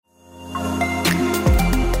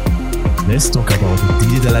Let's talk about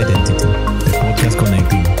digital identity, the podcast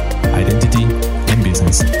connecting identity and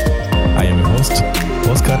business. I am your host,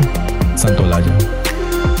 Oscar Santolaya.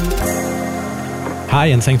 Hi,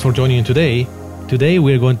 and thanks for joining today. Today,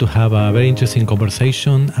 we're going to have a very interesting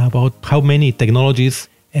conversation about how many technologies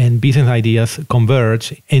and business ideas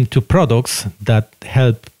converge into products that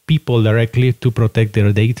help people directly to protect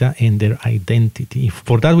their data and their identity.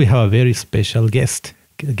 For that, we have a very special guest.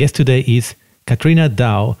 The guest today is Katrina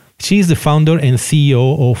Dow. She is the founder and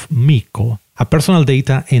CEO of Miko, a personal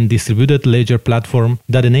data and distributed ledger platform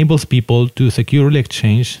that enables people to securely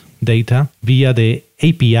exchange data via the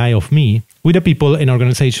API of Me with the people and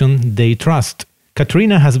organizations they trust.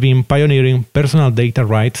 Katrina has been pioneering personal data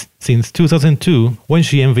rights since 2002 when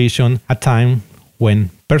she envisioned a time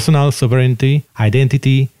when personal sovereignty,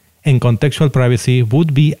 identity, and contextual privacy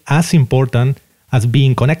would be as important as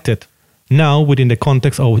being connected. Now, within the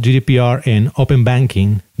context of GDPR and open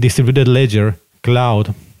banking, distributed ledger,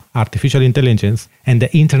 cloud, artificial intelligence, and the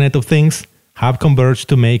Internet of Things have converged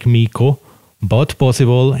to make Miko both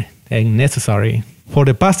possible and necessary. For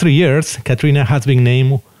the past 3 years, Katrina has been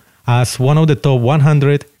named as one of the top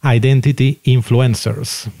 100 identity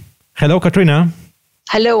influencers. Hello, Katrina.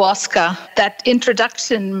 Hello, Oscar. That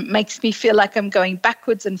introduction makes me feel like I'm going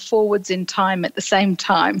backwards and forwards in time at the same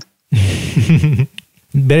time.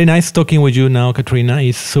 Very nice talking with you now, Katrina.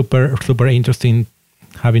 It's super interesting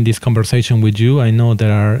having this conversation with you. I know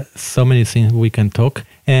there are so many things we can talk.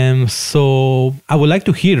 And so I would like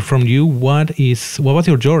to hear from you, what was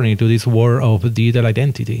your journey to this world of digital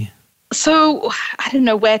identity? So I don't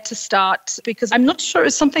know where to start, because I'm not sure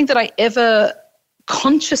it's something that I ever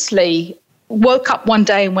consciously woke up one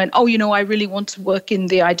day and went, I really want to work in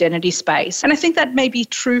the identity space. And I think that may be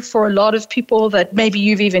true for a lot of people that maybe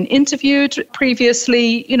you've even interviewed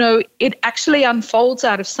previously. It actually unfolds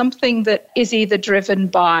out of something that is either driven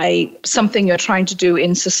by something you're trying to do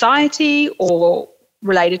in society, or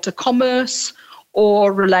related to commerce,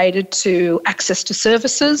 or related to access to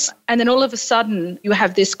services. And then all of a sudden you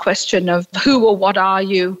have this question of who or what are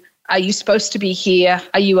you? Are you supposed to be here?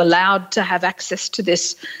 Are you allowed to have access to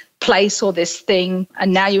this place or this thing?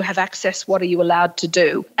 And now you have access. What are you allowed to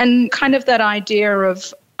do? And kind of that idea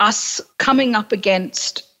of us coming up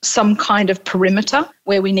against some kind of perimeter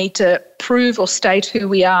where we need to prove or state who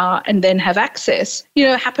we are and then have access,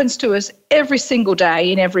 happens to us every single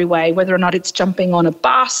day in every way, whether or not it's jumping on a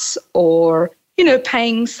bus or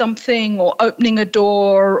paying something or opening a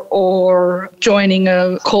door or joining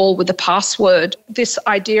a call with a password. This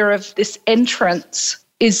idea of this entrance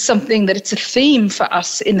is something that it's a theme for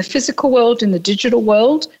us in the physical world, in the digital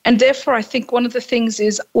world. And therefore, I think one of the things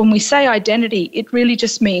is when we say identity, it really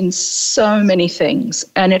just means so many things.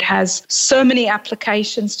 And it has so many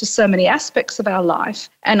applications to so many aspects of our life.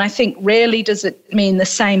 And I think rarely does it mean the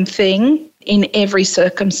same thing in every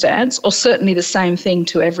circumstance, or certainly the same thing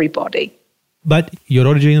to everybody. But your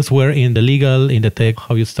origins were in the legal, in the tech,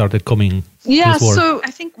 how you started coming. Yeah, so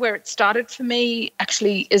I think where it started for me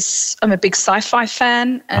actually is I'm a big sci-fi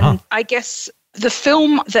fan. And I guess the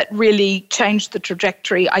film that really changed the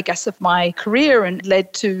trajectory, of my career and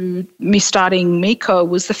led to me starting Miko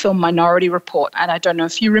was the film Minority Report. And I don't know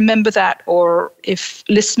if you remember that or if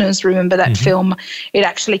listeners remember that film. It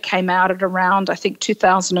actually came out at around,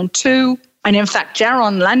 2002. And in fact,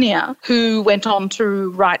 Jaron Lanier, who went on to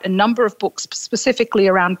write a number of books specifically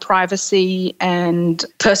around privacy and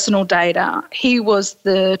personal data, he was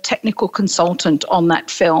the technical consultant on that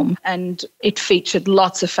film. And it featured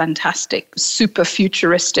lots of fantastic, super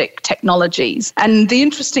futuristic technologies. And the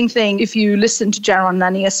interesting thing, if you listen to Jaron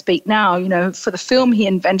Lanier speak now, for the film, he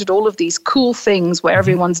invented all of these cool things where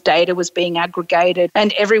everyone's data was being aggregated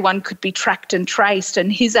and everyone could be tracked and traced.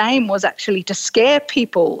 And his aim was actually to scare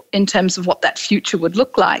people in terms of what that future would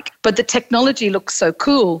look like. But the technology looks so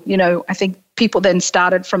cool. I think people then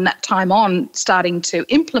started from that time on starting to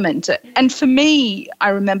implement it. And for me, I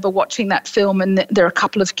remember watching that film and there are a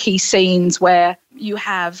couple of key scenes where you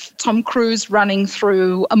have Tom Cruise running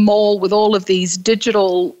through a mall with all of these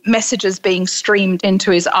digital messages being streamed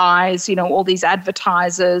into his eyes, all these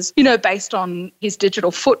advertisers, based on his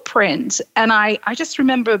digital footprint. And I just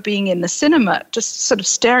remember being in the cinema, just sort of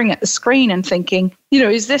staring at the screen and thinking,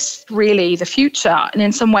 is this really the future? And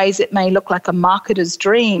in some ways it may look like a marketer's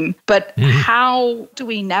dream, but how do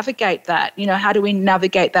we navigate that? How do we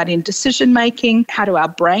navigate that in decision making? How do our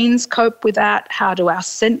brains cope with that? How do our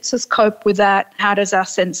senses cope with that? How does our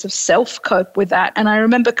sense of self cope with that? And I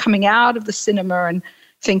remember coming out of the cinema and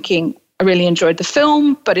thinking, I really enjoyed the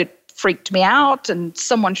film, but it freaked me out and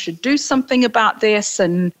someone should do something about this.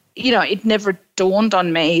 And it never dawned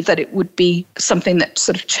on me that it would be something that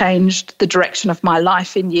sort of changed the direction of my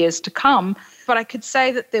life in years to come. But I could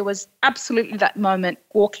say that there was absolutely that moment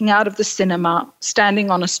walking out of the cinema, standing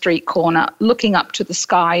on a street corner, looking up to the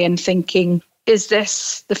sky and thinking, is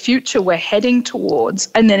this the future we're heading towards?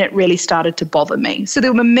 And then it really started to bother me. So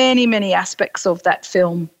there were many, many aspects of that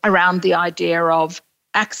film around the idea of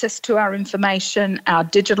access to our information, our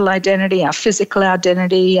digital identity, our physical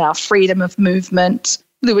identity, our freedom of movement.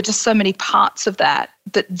 There were just so many parts of that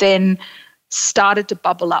then started to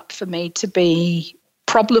bubble up for me to be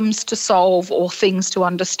problems to solve or things to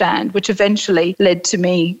understand, which eventually led to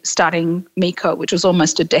me starting Meeco, which was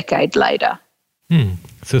almost a decade later.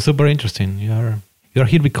 So super interesting. You're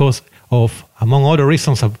here because of, among other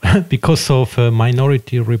reasons, because of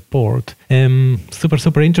Minority Report.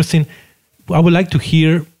 Super interesting. I would like to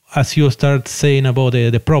hear, as you start saying about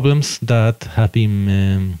the problems that have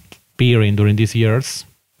been appearing during these years.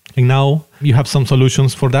 And now you have some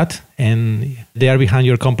solutions for that, and they are behind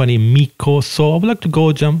your company, Meeco. So I would like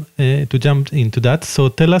to jump into that. So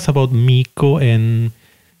tell us about Meeco, and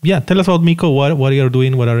tell us about Meeco. What you're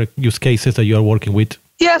doing? What are use cases that you are working with?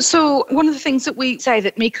 Yeah, so one of the things that we say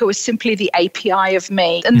that Meeco is simply the API of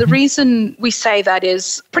me. And the reason we say that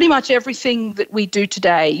is pretty much everything that we do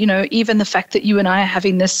today, even the fact that you and I are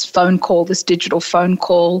having this phone call, this digital phone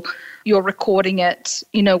call, you're recording it,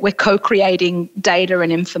 we're co-creating data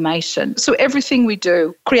and information. So everything we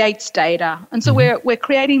do creates data. And so we're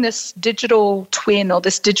creating this digital twin or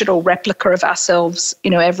this digital replica of ourselves,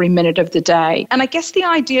 every minute of the day. And I guess the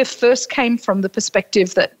idea first came from the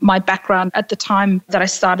perspective that my background at the time that I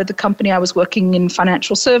started the company, I was working in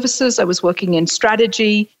financial services, I was working in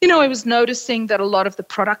strategy. I was noticing that a lot of the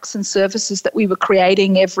products and services that we were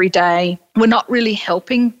creating every day were not really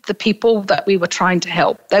helping the people that we were trying to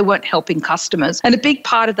help. They weren't helping customers. And a big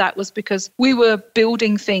part of that was because we were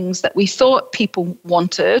building things that we thought people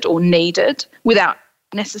wanted or needed without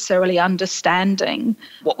necessarily understanding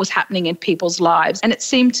what was happening in people's lives. And it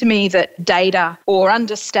seemed to me that data or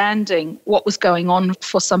understanding what was going on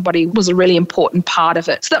for somebody was a really important part of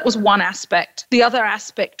it. So that was one aspect. The other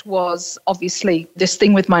aspect was obviously this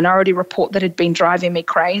thing with Minority Report that had been driving me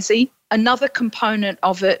crazy. Another component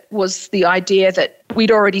of it was the idea that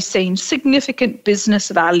we'd already seen significant business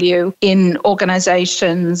value in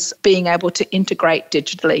organizations being able to integrate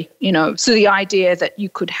digitally, So the idea that you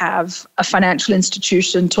could have a financial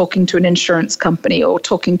institution talking to an insurance company or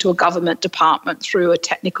talking to a government department through a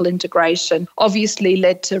technical integration obviously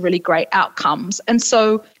led to really great outcomes. And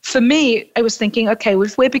so for me, I was thinking, okay, well,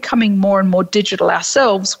 if we're becoming more and more digital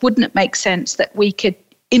ourselves, wouldn't it make sense that we could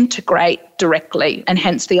integrate directly, and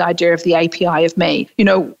hence the idea of the API of me.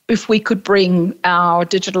 If we could bring our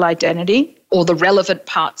digital identity or the relevant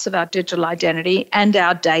parts of our digital identity and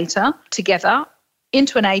our data together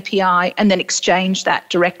into an API and then exchange that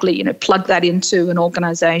directly, plug that into an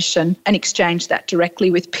organization and exchange that directly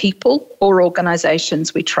with people or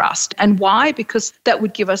organizations we trust. And why? Because that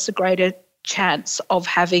would give us a greater chance of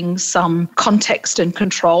having some context and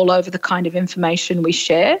control over the kind of information we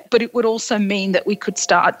share. But it would also mean that we could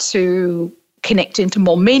start to connect into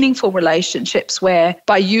more meaningful relationships where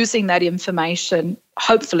by using that information,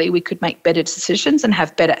 hopefully we could make better decisions and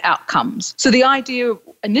have better outcomes. So the idea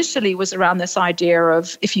initially was around this idea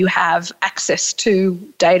of if you have access to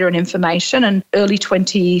data and information, and early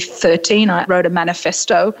 2013 I wrote a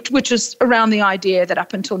manifesto which is around the idea that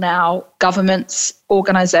up until now governments,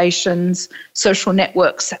 organizations, social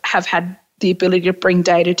networks have had the ability to bring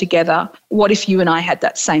data together. What if you and I had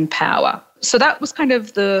that same power? So that was kind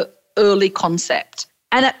of the early concept.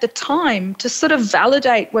 And at the time, to sort of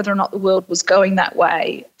validate whether or not the world was going that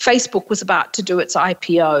way, Facebook was about to do its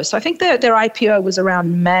IPO. So I think their IPO was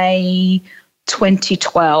around May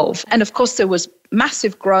 2012. And of course, there was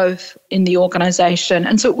massive growth in the organization.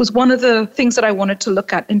 And so it was one of the things that I wanted to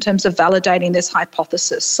look at in terms of validating this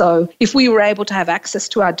hypothesis. So if we were able to have access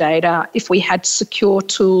to our data, if we had secure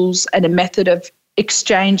tools and a method of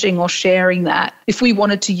exchanging or sharing that, if we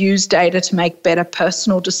wanted to use data to make better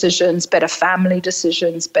personal decisions, better family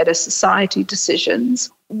decisions, better society decisions,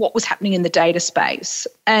 what was happening in the data space.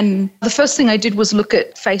 And the first thing I did was look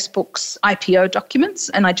at Facebook's IPO documents,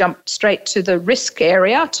 and I jumped straight to the risk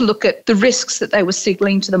area to look at the risks that they were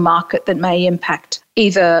signaling to the market that may impact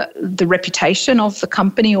either the reputation of the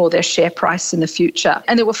company or their share price in the future.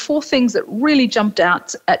 And there were 4 things that really jumped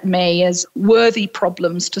out at me as worthy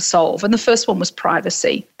problems to solve. And the first one was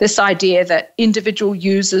privacy. This idea that individual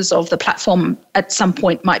users of the platform at some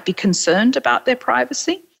point might be concerned about their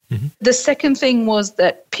privacy. Mm-hmm. The second thing was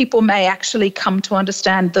that people may actually come to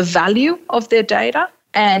understand the value of their data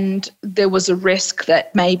And there was a risk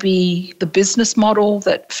that maybe the business model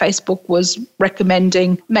that Facebook was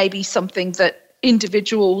recommending, maybe something that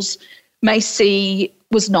individuals may see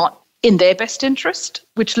was not in their best interest,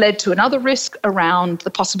 which led to another risk around the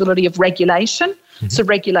possibility of regulation. So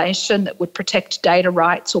regulation that would protect data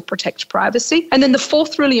rights or protect privacy. And then the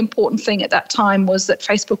fourth really important thing at that time was that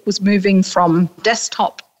Facebook was moving from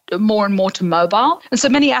desktop more and more to mobile. And so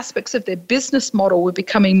many aspects of their business model were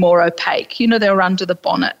becoming more opaque. You know, they were under the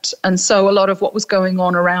bonnet. And so a lot of what was going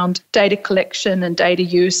on around data collection and data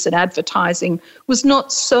use and advertising was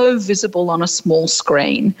not so visible on a small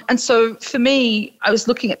screen. And so for me, I was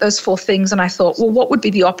looking at those four things and I thought, well, what would be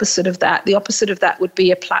the opposite of that? The opposite of that would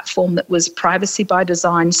be a platform that was privacy by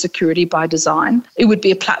design, security by design. It would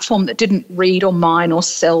be a platform that didn't read or mine or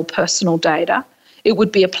sell personal data. It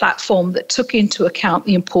would be a platform that took into account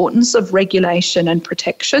the importance of regulation and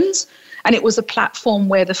protections. And it was a platform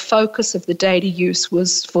where the focus of the data use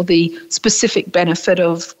was for the specific benefit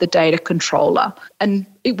of the data controller. And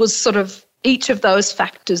it was sort of each of those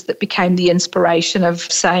factors that became the inspiration of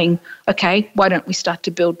saying, okay, why don't we start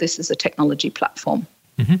to build this as a technology platform?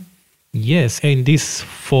 Yes, and these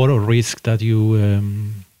four risks that you,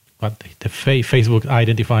 Facebook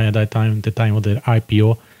identified at that time, the time of the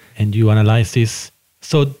IPO, and you analyze this.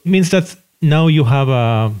 So it means that now you have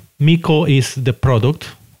Myco is the product,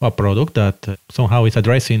 a product that somehow is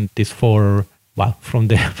addressing these four. Well, from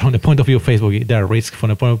the point of view of Facebook, there are risks. From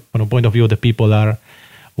the point of view of the people are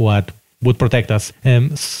what would protect us.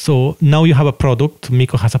 So now you have a product.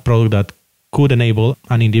 Myco has a product that could enable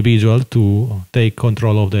an individual to take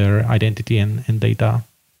control of their identity and data.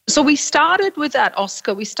 So we started with that,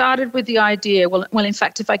 Oscar. We started with the idea, well, in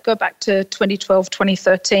fact, if I go back to 2012,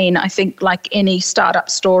 2013, I think like any startup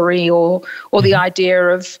story or the idea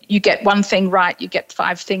of you get one thing right, you get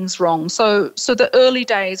five things wrong. So the early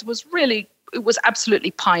days was really, it was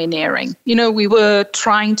absolutely pioneering. You know, we were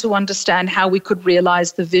trying to understand how we could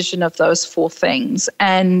realize the vision of those four things.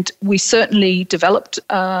 And we certainly developed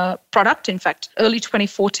a product. In fact, early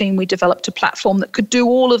 2014, we developed a platform that could do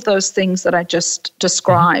all of those things that I just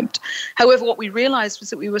described. However, what we realized was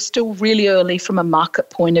that we were still really early from a market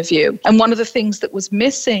point of view. And one of the things that was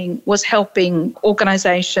missing was helping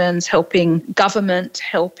organizations, helping government,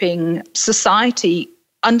 helping society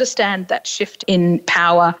understand that shift in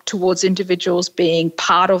power towards individuals being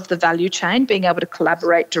part of the value chain, being able to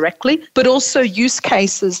collaborate directly, but also use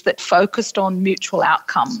cases that focused on mutual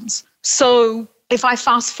outcomes. So if I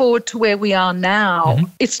fast forward to where we are now,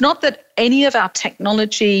 it's not that any of our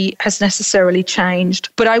technology has necessarily changed,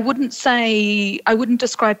 but I wouldn't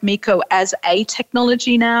describe Myco as a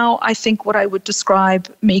technology now. I think what I would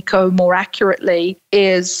describe Myco more accurately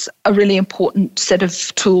is a really important set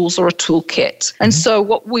of tools or a toolkit. And so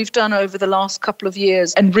what we've done over the last couple of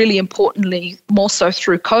years, and really importantly, more so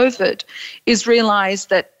through COVID, is realize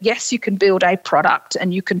that yes, you can build a product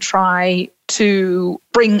and you can try to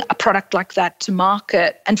bring a product like that to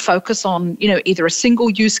market and focus on, you know, either a single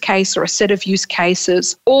use case or a set of use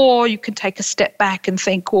cases, or you can take a step back and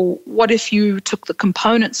think, well, what if you took the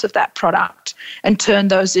components of that product and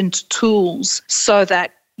turned those into tools so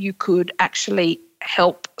that you could actually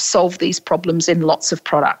help solve these problems in lots of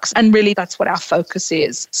products. And really that's what our focus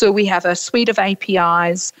is. So we have a suite of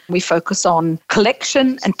APIs. We focus on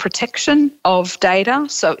collection and protection of data.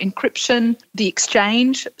 So encryption, the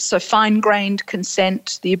exchange, so fine-grained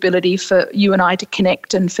consent, the ability for you and I to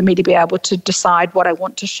connect and for me to be able to decide what I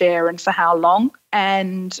want to share and for how long.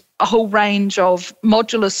 And a whole range of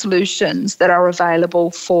modular solutions that are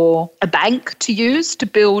available for a bank to use to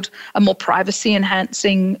build a more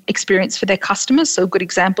privacy-enhancing experience for their customers. So a good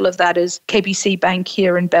example of that is KBC Bank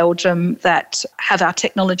here in Belgium that have our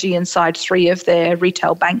technology inside 3 of their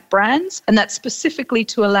retail bank brands. And that's specifically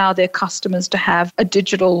to allow their customers to have a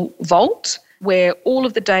digital vault where all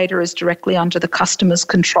of the data is directly under the customer's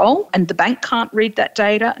control, and the bank can't read that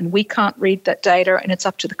data and we can't read that data, and it's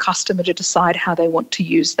up to the customer to decide how they want to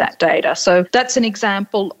use that data. So that's an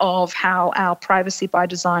example of how our privacy by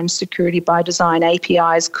design, security by design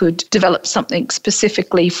APIs could develop something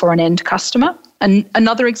specifically for an end customer. And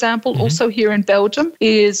another example also here in Belgium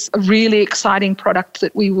is a really exciting product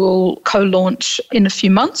that we will co-launch in a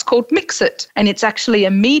few months called Mixit. And it's actually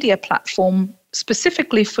a media platform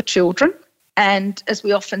specifically for children. And as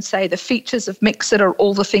we often say, the features of Mixit are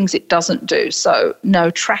all the things it doesn't do. So no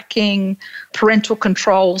tracking, parental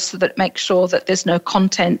controls so that it makes sure that there's no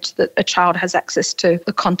content that a child has access to.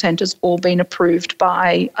 The content has all been approved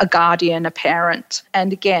by a guardian, a parent.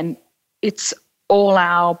 And again, it's all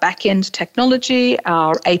our back-end technology,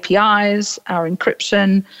 our APIs, our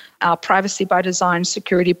encryption, our privacy by design,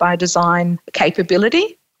 security by design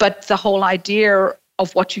capability. But the whole idea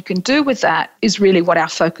of what you can do with that is really what our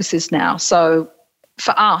focus is now. So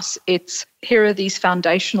for us, it's here are these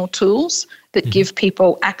foundational tools that give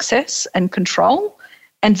people access and control.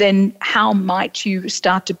 And then how might you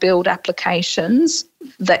start to build applications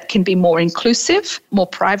that can be more inclusive, more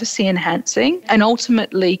privacy enhancing, and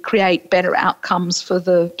ultimately create better outcomes for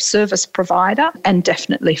the service provider and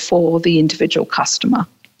definitely for the individual customer.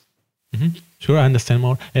 Sure, I understand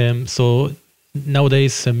more. So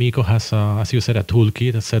nowadays, Meeco has, as you said, a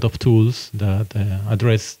toolkit, a set of tools that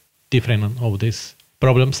address different of these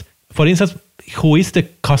problems. For instance, who is the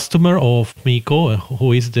customer of Meeco?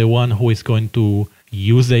 Who is the one who is going to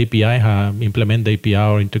use the API, implement the API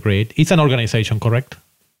or integrate? It's an organization, correct?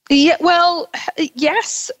 Yeah, well,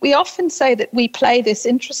 yes. We often say that we play this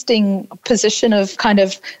interesting position of kind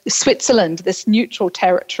of Switzerland, this neutral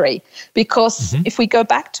territory, because if we go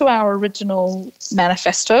back to our original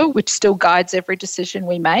manifesto, which still guides every decision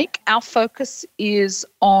we make, our focus is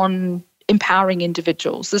on empowering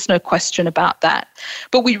individuals. There's no question about that.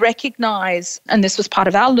 But we recognize, and this was part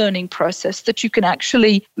of our learning process, that you can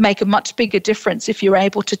actually make a much bigger difference if you're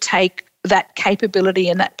able to take that capability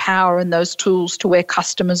and that power and those tools to where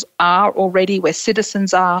customers are already, where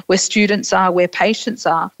citizens are, where students are, where patients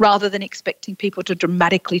are, rather than expecting people to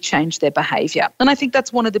dramatically change their behavior. And I think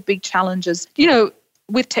that's one of the big challenges,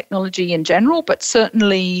 with technology in general, but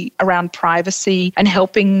certainly around privacy and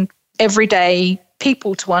helping everyday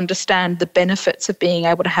people to understand the benefits of being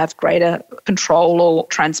able to have greater control or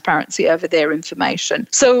transparency over their information.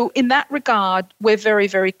 So in that regard, we're very,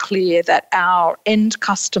 very clear that our end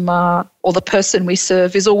customer or the person we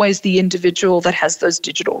serve is always the individual that has those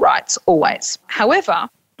digital rights, always. However,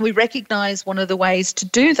 we recognize one of the ways to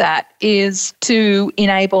do that is to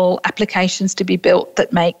enable applications to be built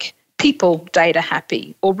that make people data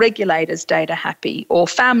happy, or regulators data happy, or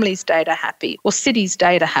families data happy, or cities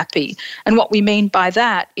data happy. And what we mean by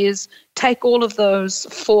that is take all of those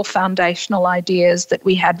 4 foundational ideas that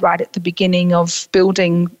we had right at the beginning of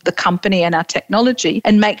building the company and our technology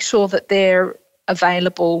and make sure that they're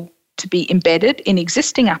available to be embedded in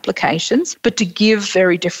existing applications, but to give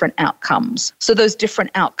very different outcomes. So those different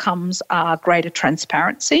outcomes are greater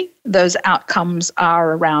transparency. Those outcomes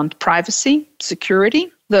are around privacy,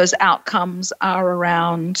 security. Those outcomes are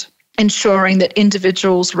around ensuring that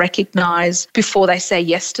individuals recognize before they say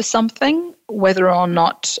yes to something, whether or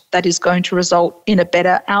not that is going to result in a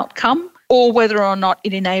better outcome, or whether or not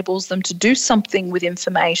it enables them to do something with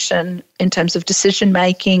information in terms of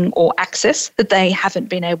decision-making or access that they haven't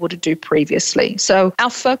been able to do previously. So our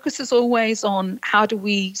focus is always on how do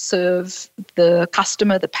we serve the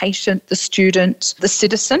customer, the patient, the student, the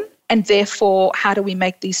citizen, and therefore, how do we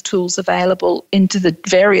make these tools available into the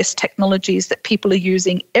various technologies that people are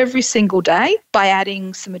using every single day by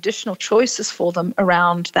adding some additional choices for them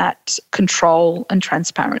around that control and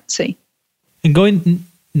transparency. And going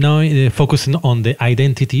now, focusing on the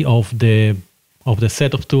identity of the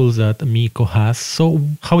set of tools that Meeco has. So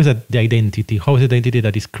how is that the identity? How is the identity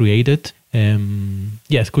that is created?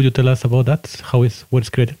 Yes, could you tell us about that? What is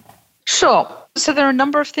created? Sure. So there are a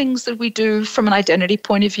number of things that we do from an identity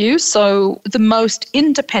point of view. So the most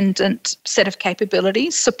independent set of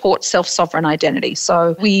capabilities support self-sovereign identity.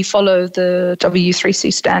 So we follow the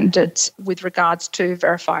W3C standards with regards to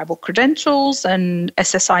verifiable credentials and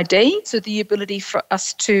SSID. So the ability for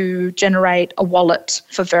us to generate a wallet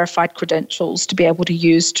for verified credentials to be able to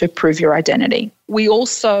use to prove your identity. We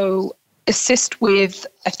also assist with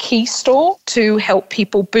a key store to help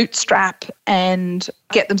people bootstrap and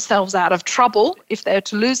get themselves out of trouble if they're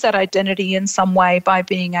to lose that identity in some way by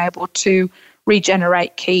being able to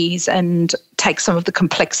regenerate keys and take some of the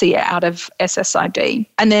complexity out of SSID.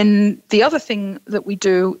 And then the other thing that we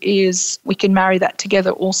do is we can marry that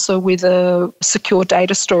together also with a secure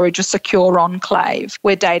data storage, a secure enclave,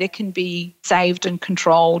 where data can be saved and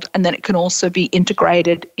controlled, and then it can also be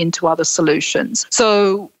integrated into other solutions.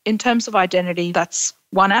 So in terms of identity, that's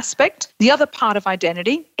one aspect. The other part of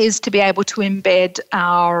identity is to be able to embed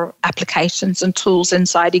our applications and tools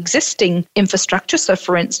inside existing infrastructure. So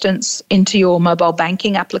for instance, into your mobile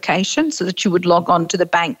banking application so that you would log on to the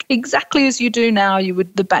bank exactly as you do now. You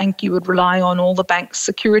would rely on all the bank's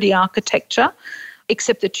security architecture,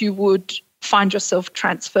 except that you would find yourself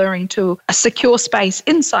transferring to a secure space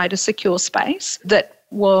inside a secure space that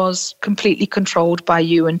was completely controlled by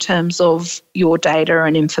you in terms of your data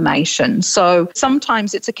and information. So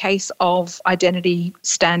sometimes it's a case of identity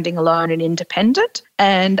standing alone and independent,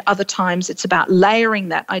 and other times it's about layering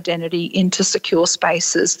that identity into secure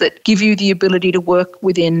spaces that give you the ability to work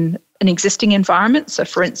within an existing environment. So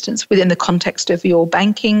for instance, within the context of your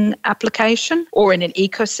banking application or in an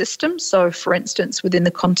ecosystem. So for instance, within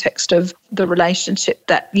the context of the relationship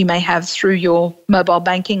that you may have through your mobile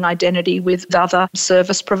banking identity with other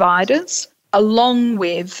service providers, along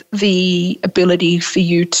with the ability for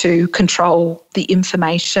you to control the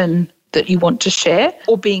information that you want to share,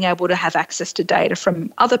 or being able to have access to data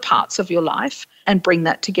from other parts of your life and bring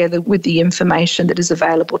that together with the information that is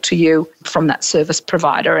available to you from that service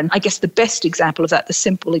provider. And I guess the best example of that, the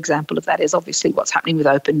simple example of that, is obviously what's happening with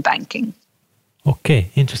open banking.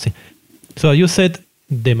 Okay, interesting. So you said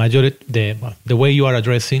the way you are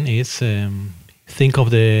addressing is think of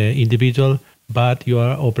the individual, but you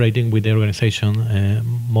are operating with the organization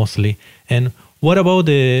mostly. And what about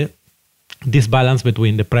this balance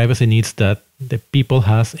between the privacy needs that the people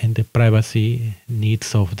has and the privacy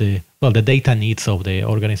needs of the data needs of the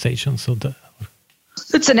organization?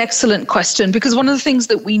 It's an excellent question, because one of the things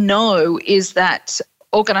that we know is that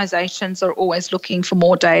organizations are always looking for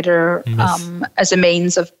more data as a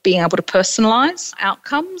means of being able to personalize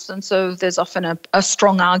outcomes. And so there's often a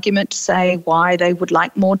strong argument to say why they would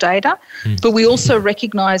like more data. But we also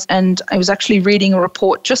recognize, and I was actually reading a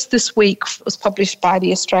report just this week, it was published by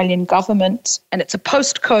the Australian government, and it's a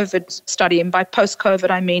post-COVID study. And by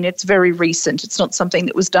post-COVID, I mean it's very recent. It's not something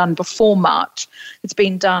that was done before March. It's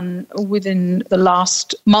been done within the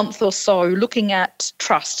last month or so, looking at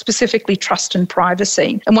trust, specifically trust and privacy.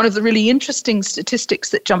 And one of the really interesting statistics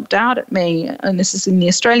that jumped out at me, and this is in the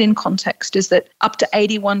Australian context, is that up to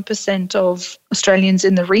 81% of Australians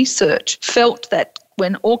in the research felt that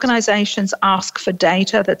when organisations ask for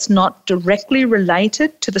data that's not directly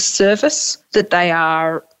related to the service that they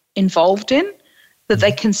are involved in, that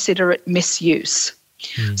they consider it misuse.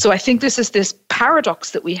 So I think this is this paradox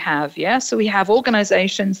that we have, So we have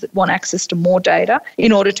organizations that want access to more data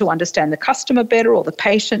in order to understand the customer better, or the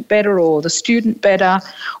patient better, or the student better,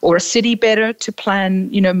 or a city better to plan,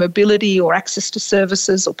 mobility or access to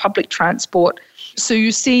services or public transport. So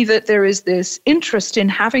you see that there is this interest in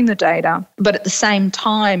having the data, but at the same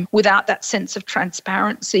time, without that sense of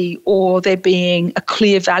transparency or there being a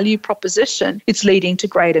clear value proposition, it's leading to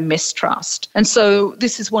greater mistrust. And so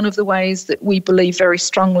this is one of the ways that we believe very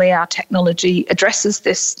strongly our technology addresses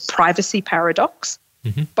this privacy paradox.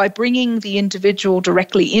 By bringing the individual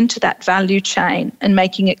directly into that value chain and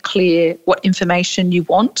making it clear what information you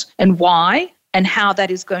want and why, and how that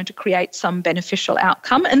is going to create some beneficial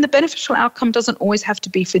outcome. And the beneficial outcome doesn't always have to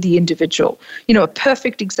be for the individual. A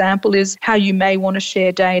perfect example is how you may want to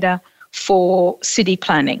share data for city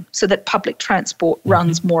planning so that public transport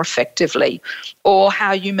runs more effectively, or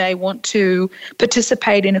how you may want to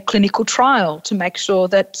participate in a clinical trial to make sure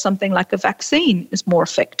that something like a vaccine is more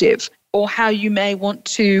effective, or how you may want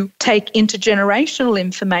to take intergenerational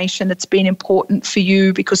information that's been important for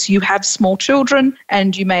you because you have small children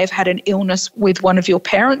and you may have had an illness with one of your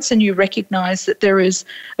parents, and you recognise that there is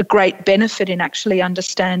a great benefit in actually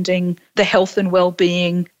understanding the health and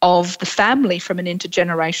well-being of the family from an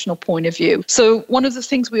intergenerational point of view. So one of the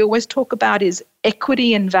things we always talk about is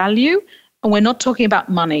equity and value, and we're not talking about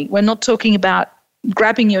money. We're not talking about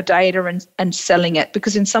grabbing your data and selling it,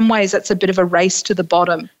 because in some ways that's a bit of a race to the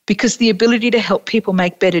bottom, because the ability to help people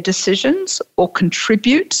make better decisions or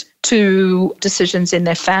contribute to decisions in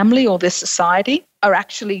their family or their society are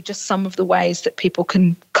actually just some of the ways that people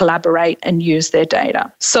can collaborate and use their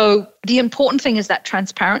data. So the important thing is that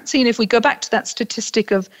transparency. And if we go back to that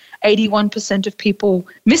statistic of 81% of people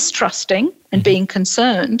mistrusting and being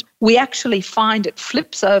concerned, we actually find it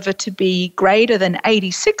flips over to be greater than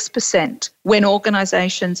 86% when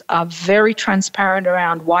organisations are very transparent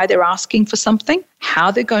around why they're asking for something,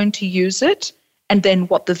 how they're going to use it, and then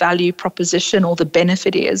what the value proposition or the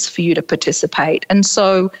benefit is for you to participate. And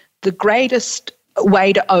so the greatest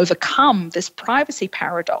way to overcome this privacy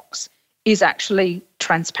paradox is actually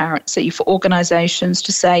transparency for organisations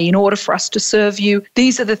to say, in order for us to serve you,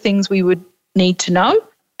 these are the things we would need to know,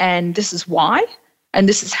 and this is why, and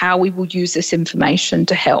this is how we will use this information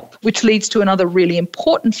to help, which leads to another really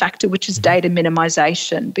important factor, which is data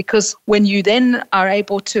minimization. Because when you then are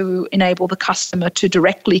able to enable the customer to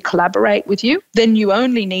directly collaborate with you, then you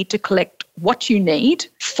only need to collect what you need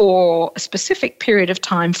for a specific period of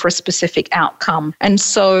time for a specific outcome. And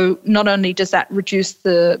so not only does that reduce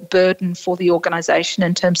the burden for the organisation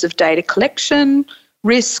in terms of data collection,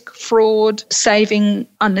 risk, fraud, saving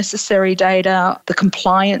unnecessary data, the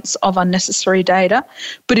compliance of unnecessary data,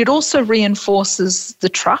 but it also reinforces the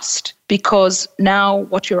trust, because now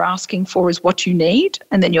what you're asking for is what you need,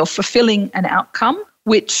 and then you're fulfilling an outcome,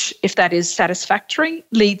 which, if that is satisfactory,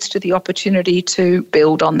 leads to the opportunity to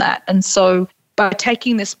build on that. And so by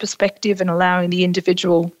taking this perspective and allowing the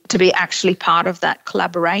individual to be actually part of that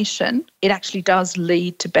collaboration, it actually does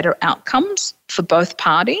lead to better outcomes for both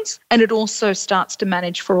parties. And it also starts to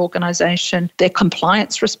manage for organisation their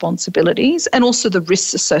compliance responsibilities and also the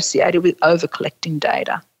risks associated with over-collecting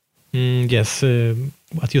data. Yes,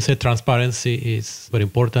 as you said, transparency is very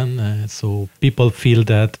important. So people feel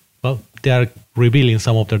that, well, they are revealing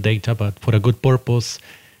some of their data, but for a good purpose.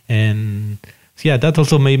 And yeah, that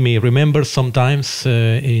also made me remember sometimes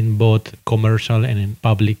in both commercial and in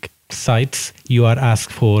public sites, you are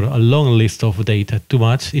asked for a long list of data, too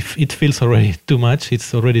much. If it feels already too much,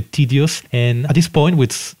 it's already tedious. And at this point,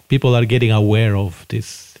 which people are getting aware of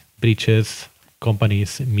these breaches,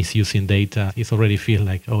 companies misusing data, it already feel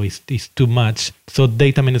like, oh, it's too much. So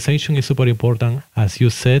data minimization is super important, as you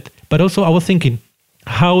said. But also I was thinking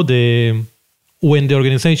how when the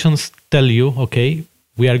organizations tell you, okay,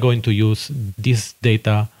 we are going to use this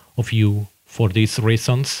data of you for these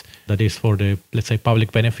reasons, that is for the, let's say,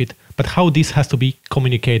 public benefit, but how this has to be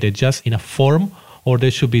communicated, just in a form, or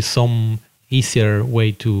there should be some easier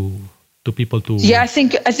way to people to... Yeah, I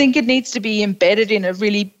think it needs to be embedded in a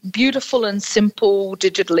really beautiful and simple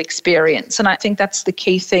digital experience. And I think that's the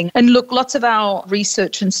key thing. And look, lots of our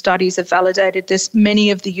research and studies have validated this.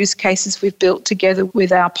 Many of the use cases we've built together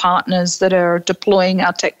with our partners that are deploying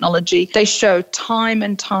our technology, they show time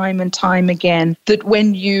and time and time again that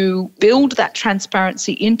when you build that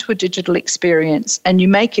transparency into a digital experience and you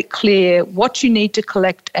make it clear what you need to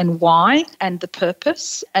collect and why and the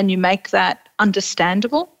purpose, and you make that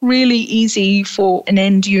understandable, really easy for an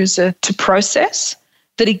end user to process,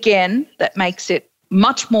 that again, that makes it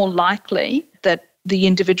much more likely that the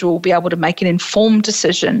individual will be able to make an informed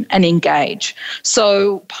decision and engage.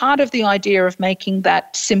 So part of the idea of making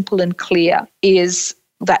that simple and clear is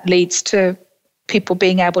that leads to people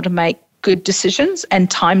being able to make good decisions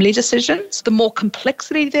and timely decisions. The more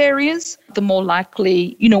complexity there is, the more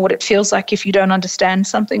likely, what it feels like if you don't understand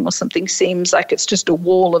something or something seems like it's just a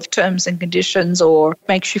wall of terms and conditions or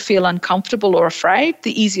makes you feel uncomfortable or afraid,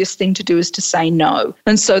 the easiest thing to do is to say no.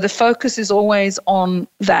 And so the focus is always on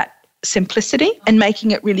that simplicity and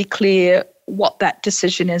making it really clear what that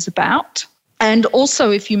decision is about. And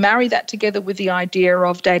also, if you marry that together with the idea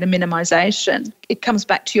of data minimization, it comes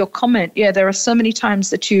back to your comment. Yeah, there are so many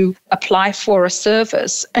times that you apply for a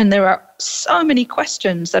service and there are so many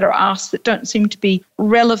questions that are asked that don't seem to be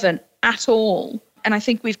relevant at all. And I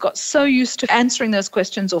think we've got so used to answering those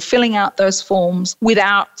questions or filling out those forms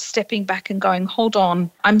without stepping back and going, hold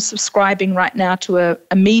on, I'm subscribing right now to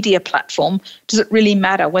a media platform. Does it really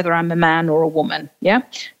matter whether I'm a man or a woman? Yeah.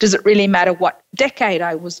 Does it really matter what decade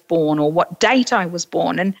I was born or what date I was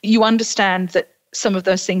born? And you understand that some of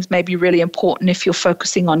those things may be really important if you're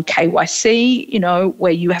focusing on KYC,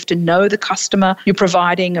 where you have to know the customer, you're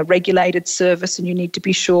providing a regulated service and you need to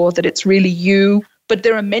be sure that it's really you. But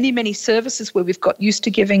there are many, many services where we've got used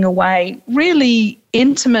to giving away really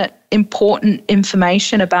intimate, important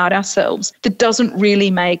information about ourselves that doesn't really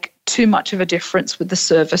make too much of a difference with the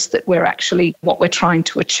service that what we're trying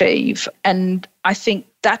to achieve. And I think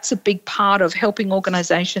that's a big part of helping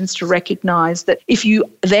organizations to recognize that if you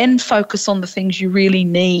then focus on the things you really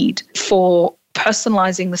need for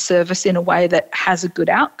personalizing the service in a way that has a good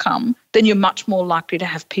outcome, then you're much more likely to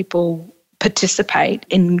have people participate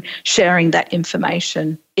in sharing that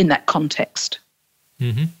information in that context.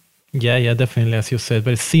 Mm-hmm. Yeah, definitely. As you said,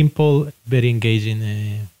 very simple, very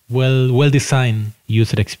engaging, well-designed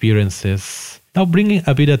user experiences. Now, bringing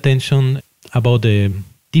a bit of attention about the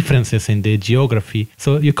differences in the geography.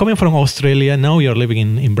 So you're coming from Australia, now you're living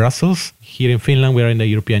in Brussels. Here in Finland, we are in the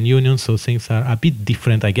European Union, so things are a bit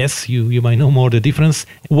different, I guess. You might know more the difference.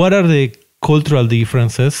 What are the cultural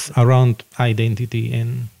differences around identity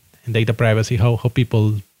and data privacy, how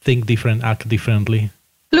people think different, act differently?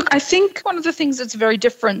 Look, I think one of the things that's very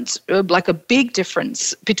different, like a big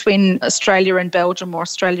difference between Australia and Belgium or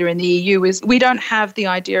Australia and the EU is we don't have the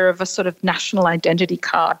idea of a sort of national identity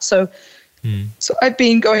card. So I've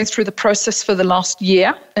been going through the process for the last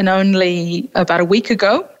year and only about a week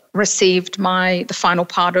ago received the final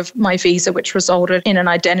part of my visa, which resulted in an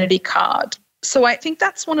identity card. So I think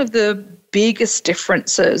that's one of the biggest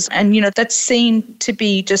differences. And, that's seen to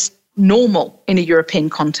be just normal in a European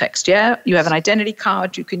context, yeah? You have an identity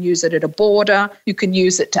card, you can use it at a border, you can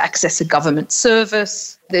use it to access a government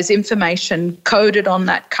service. There's information coded on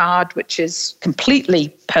that card, which is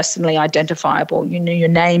completely personally identifiable. Your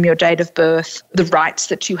name, your date of birth, the rights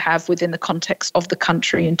that you have within the context of the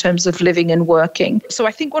country in terms of living and working. So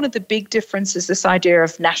I think one of the big differences is this idea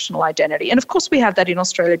of national identity. And of course, we have that in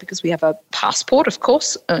Australia because we have a passport, of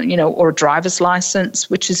course, or a driver's license,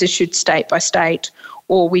 which is issued state by state,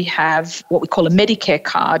 or we have what we call a Medicare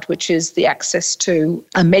card, which is the access to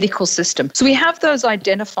a medical system. So we have those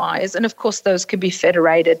identifiers, and of course those can be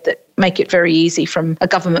federated that make it very easy from a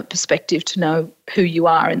government perspective to know who you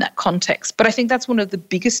are in that context. But I think that's one of the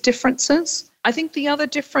biggest differences. I think the other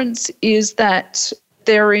difference is that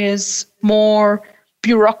there is more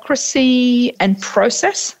bureaucracy and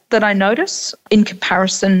process that I notice in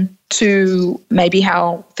comparison to maybe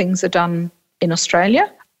how things are done in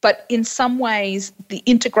Australia. But in some ways, the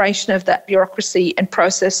integration of that bureaucracy and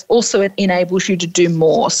process also enables you to do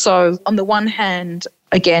more. So on the one hand,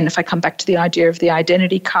 again, if I come back to the idea of the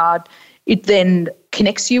identity card, it then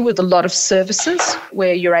connects you with a lot of services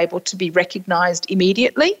where you're able to be recognised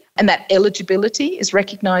immediately, and that eligibility is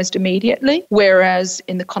recognised immediately. Whereas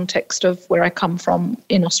in the context of where I come from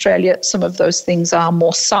in Australia, some of those things are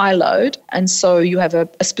more siloed. And so you have a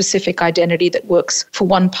specific identity that works for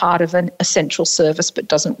one part of an essential service but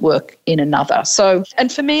doesn't work in another. So, and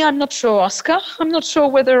for me, I'm not sure, Oscar. I'm not sure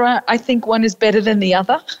whether I think one is better than the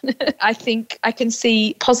other. I think I can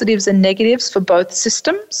see positives and negatives for both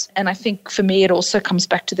systems. And I think for me, it also comes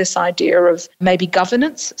back to this idea of maybe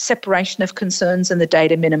governance, separation of concerns, and the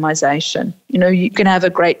data minimization. You know, you can have a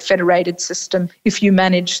great federated system if you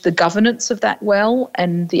manage the governance of that well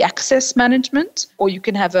and the access management, or you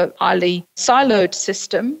can have a highly siloed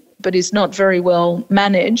system but is not very well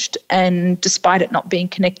managed, and despite it not being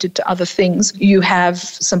connected to other things, you have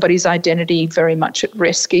somebody's identity very much at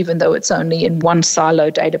risk, even though it's only in one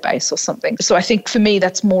silo database or something. So I think for me,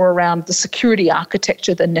 that's more around the security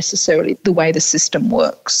architecture than necessarily the way the system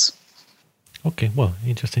works. Okay, well,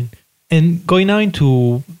 interesting. And going now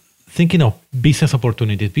into thinking of business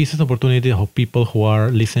opportunities of people who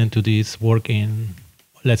are listening to this work in,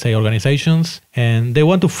 let's say, organizations, and they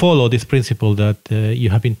want to follow this principle that you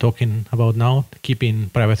have been talking about now, keeping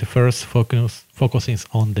privacy first, focusing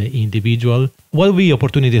on the individual. What will be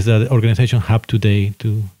opportunities that organizations have today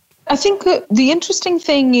to? I think the interesting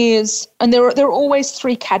thing is, and there are always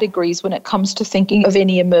three categories when it comes to thinking of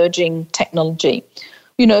any emerging technology.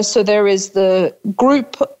 You know, so there is the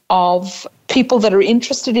group of people that are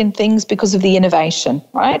interested in things because of the innovation,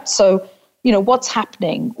 right? So, you know, what's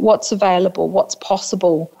happening, what's available, what's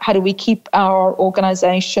possible, how do we keep our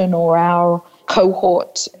organization or our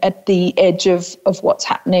cohort at the edge of what's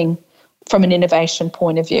happening from an innovation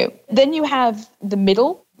point of view. Then you have the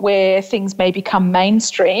middle, where things may become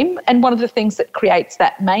mainstream. And one of the things that creates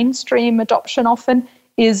that mainstream adoption often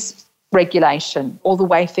is regulation or the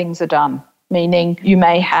way things are done. Meaning you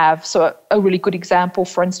may have, so a really good example,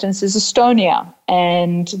 for instance, is Estonia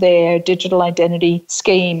and their digital identity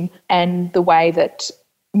scheme and the way that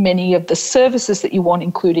many of the services that you want,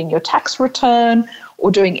 including your tax return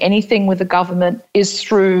or doing anything with the government, is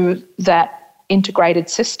through that integrated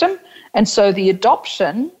system. And so the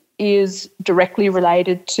adoption is directly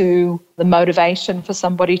related to the motivation for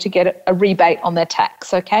somebody to get a rebate on their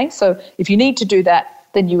tax, okay? So if you need to do that,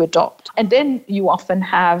 then you adopt. And then you often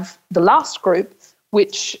have the last group,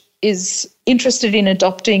 which is interested in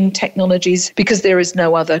adopting technologies because there is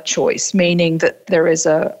no other choice, meaning that there is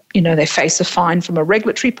they face a fine from a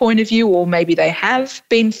regulatory point of view, or maybe they have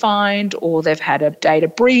been fined, or they've had a data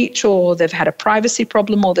breach, or they've had a privacy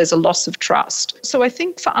problem, or there's a loss of trust. So I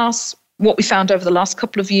think for us, what we found over the last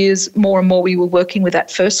couple of years, more and more we were working with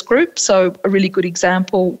that first group. So a really good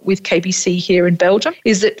example with KBC here in Belgium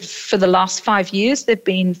is that for the last 5 years, they've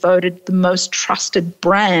been voted the most trusted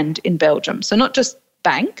brand in Belgium. So not just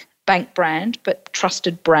bank brand, but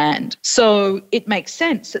trusted brand. So it makes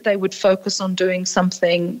sense that they would focus on doing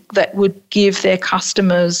something that would give their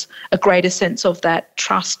customers a greater sense of that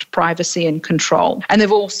trust, privacy and control. And they've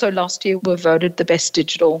also last year were voted the best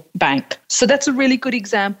digital bank. So that's a really good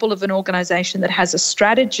example of an organization that has a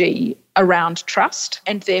strategy around trust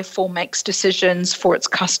and therefore makes decisions for its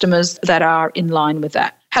customers that are in line with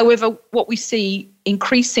that. However, what we see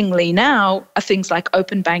increasingly now are things like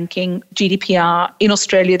open banking, GDPR, in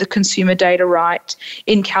Australia, the Consumer Data Right,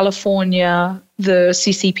 in California, the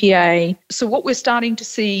CCPA. So what we're starting to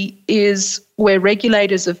see is where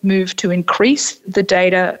regulators have moved to increase the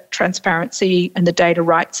data transparency and the data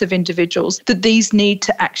rights of individuals, that these need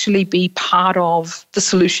to actually be part of the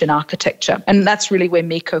solution architecture. And that's really where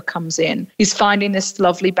Meeco comes in, is finding this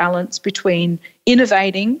lovely balance between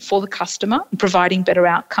innovating for the customer and providing better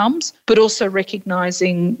outcomes, but also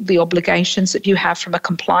recognizing the obligations that you have from a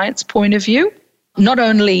compliance point of view, not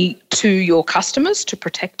only to your customers to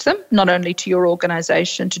protect them, not only to your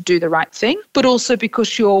organization to do the right thing, but also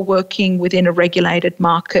because you're working within a regulated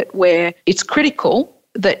market where it's critical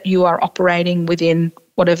that you are operating within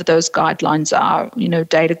whatever those guidelines are,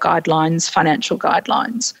 data guidelines, financial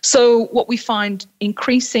guidelines. So what we find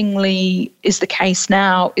increasingly is the case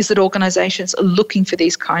now is that organizations are looking for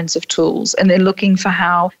these kinds of tools, and they're looking for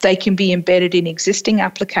how they can be embedded in existing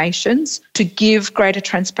applications to give greater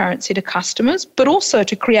transparency to customers, but also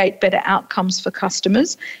to create better outcomes for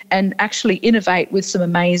customers and actually innovate with some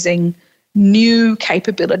amazing new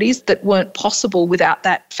capabilities that weren't possible without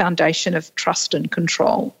that foundation of trust and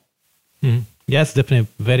control. Mm. Yes, definitely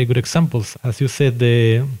very good examples. As you said,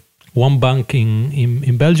 the one bank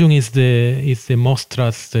in Belgium is the most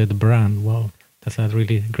trusted brand. Wow, that's a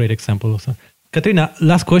really great example also. Katrina,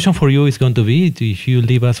 last question for you is going to be if you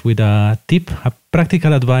leave us with a tip, a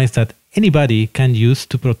practical advice that anybody can use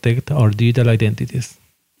to protect our digital identities.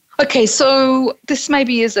 Okay, so this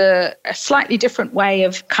maybe is a slightly different way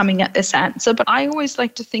of coming at this answer, but I always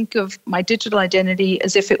like to think of my digital identity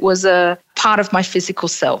as if it was a part of my physical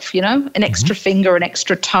self, an extra finger, an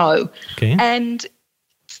extra toe. Okay. And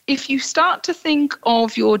if you start to think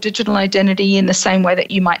of your digital identity in the same way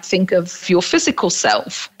that you might think of your physical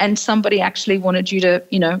self, and somebody actually wanted you to,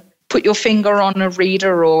 put your finger on a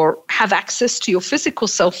reader or have access to your physical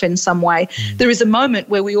self in some way, there is a moment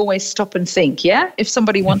where we always stop and think, if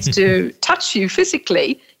somebody wants to touch you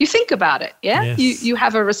physically, you think about it, Yes. You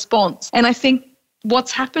have a response. And I think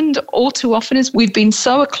what's happened all too often is we've been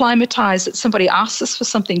so acclimatized that somebody asks us for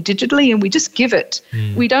something digitally and we just give it.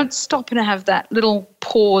 We don't stop and have that little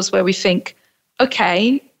pause where we think,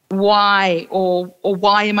 okay, why or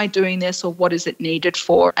why am I doing this, or what is it needed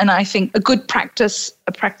for? And I think a practice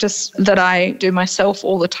that I do myself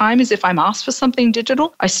all the time is if I'm asked for something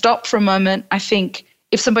digital, I stop for a moment, I think,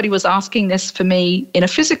 if somebody was asking this for me in a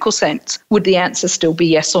physical sense, would the answer still be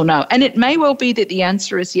yes or no? And it may well be that the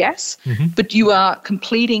answer is yes, but you are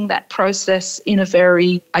completing that process in a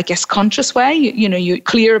very, conscious way. You're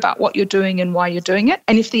clear about what you're doing and why you're doing it.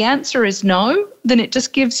 And if the answer is no, then it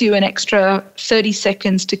just gives you an extra 30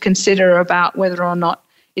 seconds to consider about whether or not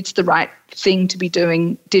it's the right thing to be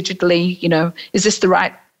doing digitally. Is this the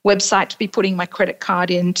right website to be putting my credit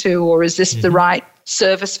card into, or is this the right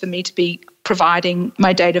service for me to be providing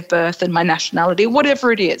my date of birth and my nationality,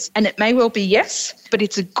 whatever it is. And it may well be yes, but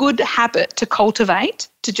it's a good habit to cultivate,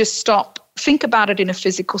 to just stop, think about it in a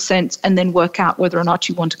physical sense, and then work out whether or not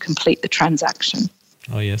you want to complete the transaction.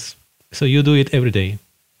 Oh, yes. So you do it every day?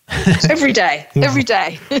 Every day.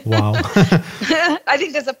 Wow. I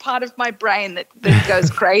think there's a part of my brain that goes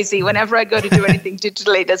crazy. Whenever I go to do anything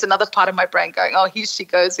digitally, there's another part of my brain going, oh, here she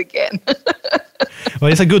goes again.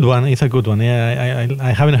 Well, it's a good one. Yeah,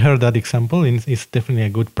 I haven't heard that example. It's definitely a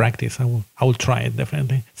good practice. I will try it,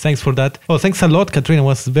 definitely. Thanks for that. Well, thanks a lot, Katrina. It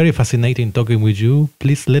was very fascinating talking with you.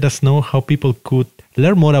 Please let us know how people could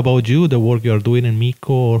learn more about you, the work you're doing in MIECO,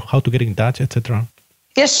 or how to get in touch, etc.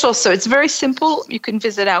 Yes, sure. So it's very simple. You can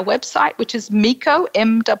visit our website, which is MIECO,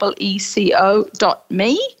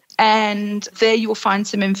 meeco.me. And there you will find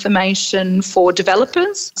some information for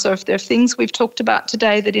developers. So if there are things we've talked about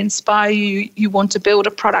today that inspire you, you want to build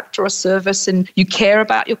a product or a service and you care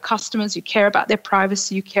about your customers, you care about their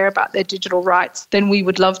privacy, you care about their digital rights, then we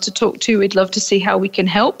would love to talk to you. We'd love to see how we can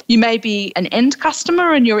help. You may be an end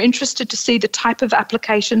customer and you're interested to see the type of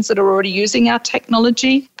applications that are already using our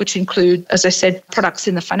technology, which include, as I said, products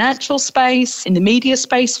in the financial space, in the media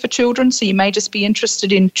space for children. So you may just be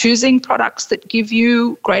interested in choosing products that give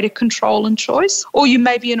you greater control and choice. Or you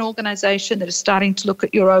may be an organization that is starting to look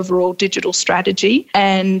at your overall digital strategy,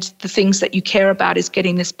 and the things that you care about is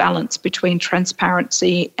getting this balance between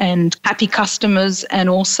transparency and happy customers and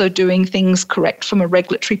also doing things correct from a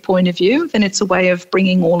regulatory point of view. Then it's a way of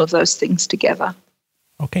bringing all of those things together.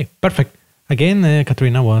 Okay, perfect. Again,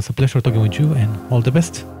 Katrina, was a pleasure talking with you, and all the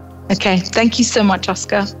best. Okay, thank you so much,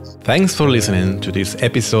 Oscar. Thanks for listening to this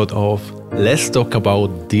episode of Let's Talk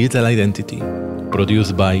About Digital Identity,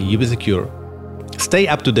 produced by UbiSecure. Stay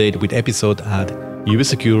up to date with episodes at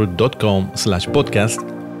ubisecure.com/podcast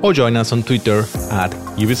or join us on Twitter at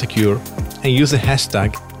UbiSecure and use the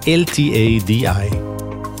hashtag LTADI.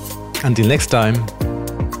 Until next time,